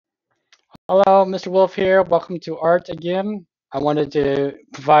Hello, Mr. Wolf here. Welcome to Art again. I wanted to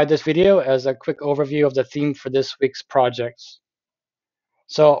provide this video as a quick overview of the theme for this week's projects.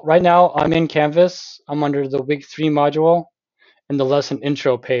 So right now I'm in Canvas. I'm under the week 3 module in the lesson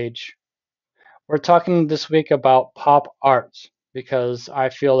intro page. We're talking this week about pop art because I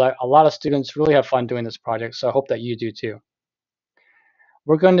feel that a lot of students really have fun doing this project, so I hope that you do too.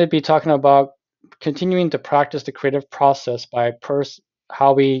 We're going to be talking about continuing to practice the creative process by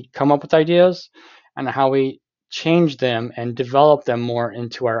how we come up with ideas and how we change them and develop them more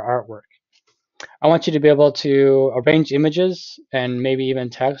into our artwork. I want you to be able to arrange images and maybe even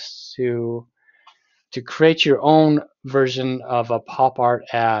text to create your own version of a pop art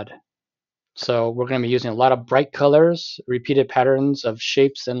ad. So we're going to be using a lot of bright colors, repeated patterns of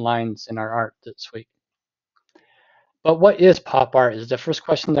shapes and lines in our art this week. But what is pop art is the first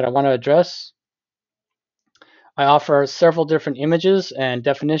question that I want to address. I offer several different images and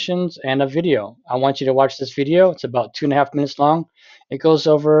definitions and a video. I want you to watch this video. It's about 2.5 minutes long. It goes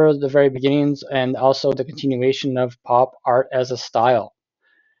over the very beginnings and also the continuation of pop art as a style,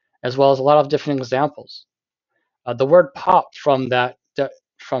 as well as a lot of different examples. The word pop from that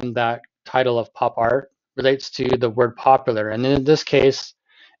title of pop art relates to the word popular, and in this case,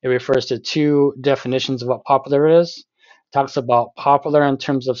 it refers to two definitions of what popular is. It talks about popular in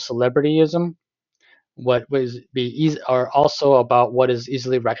terms of celebrityism, what would be easy, or also about what is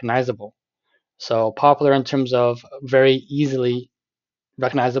easily recognizable. So popular in terms of very easily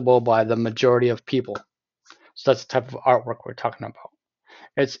recognizable by the majority of people. So that's the type of artwork we're talking about.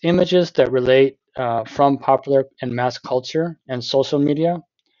 It's images that relate from popular and mass culture and social media,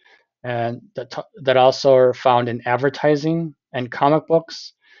 and that also are found in advertising and comic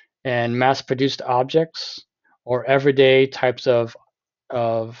books and mass-produced objects or everyday types of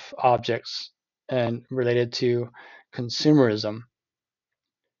objects and related to consumerism.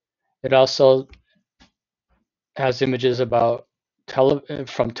 It also has images about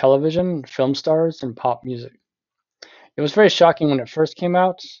from television, film stars, and pop music. It was very shocking when it first came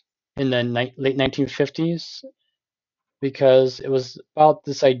out in the late 1950s because it was about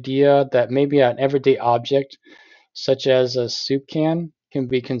this idea that maybe an everyday object, such as a soup can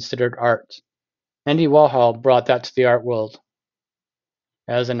be considered art. Andy Warhol brought that to the art world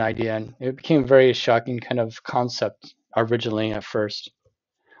as an idea, and it became a very shocking kind of concept originally at first.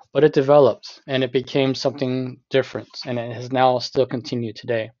 But it developed and it became something different, and it has now still continued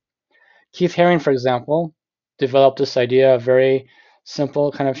today. Keith Haring, for example, developed this idea of very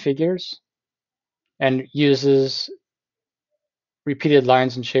simple kind of figures and uses repeated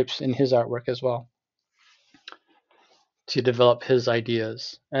lines and shapes in his artwork as well to develop his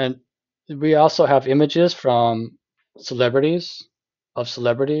ideas. And we also have images from celebrities,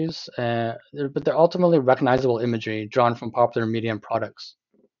 but they're ultimately recognizable imagery drawn from popular media and products.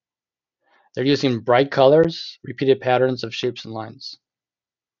 They're using bright colors, repeated patterns of shapes and lines.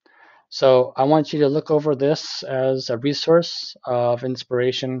 So I want you to look over this as a resource of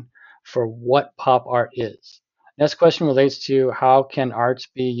inspiration for what pop art is. Next question relates to how can art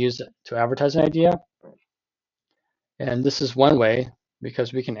be used to advertise an idea? And this is one way,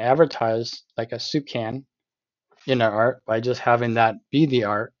 because we can advertise like a soup can in our art by just having that be the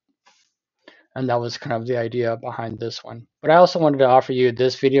art. And that was kind of the idea behind this one. But I also wanted to offer you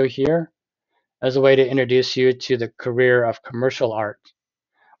this video here as a way to introduce you to the career of commercial art,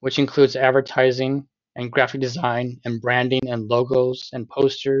 which includes advertising and graphic design and branding and logos and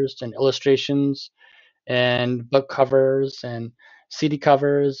posters and illustrations and book covers and CD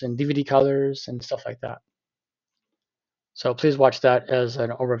covers and DVD covers and stuff like that. So please watch that as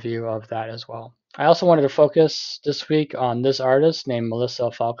an overview of that as well. I also wanted to focus this week on this artist named Melissa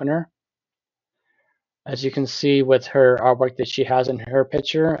Falconer. As you can see with her artwork that she has in her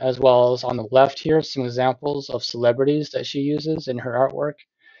picture, as well as on the left here, some examples of celebrities that she uses in her artwork.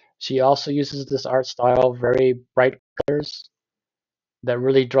 She also uses this art style, very bright colors that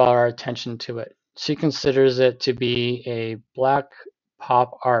really draw our attention to it. She considers it to be a black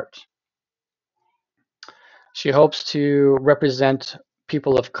pop art. She hopes to represent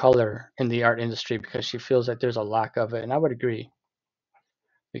people of color in the art industry because she feels that there's a lack of it, and I would agree,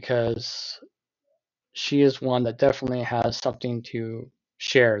 because she is one that definitely has something to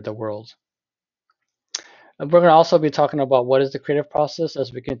share the world. We're going to also be talking about what is the creative process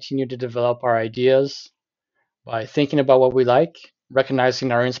as we continue to develop our ideas by thinking about what we like,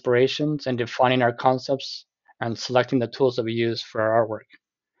 recognizing our inspirations, and defining our concepts, and selecting the tools that we use for our artwork.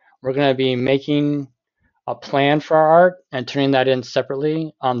 We're going to be making a plan for our art and turning that in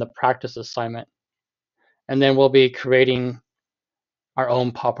separately on the practice assignment. And then we'll be creating our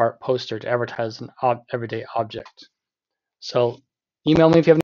own pop art poster to advertise an everyday object. So email me if you have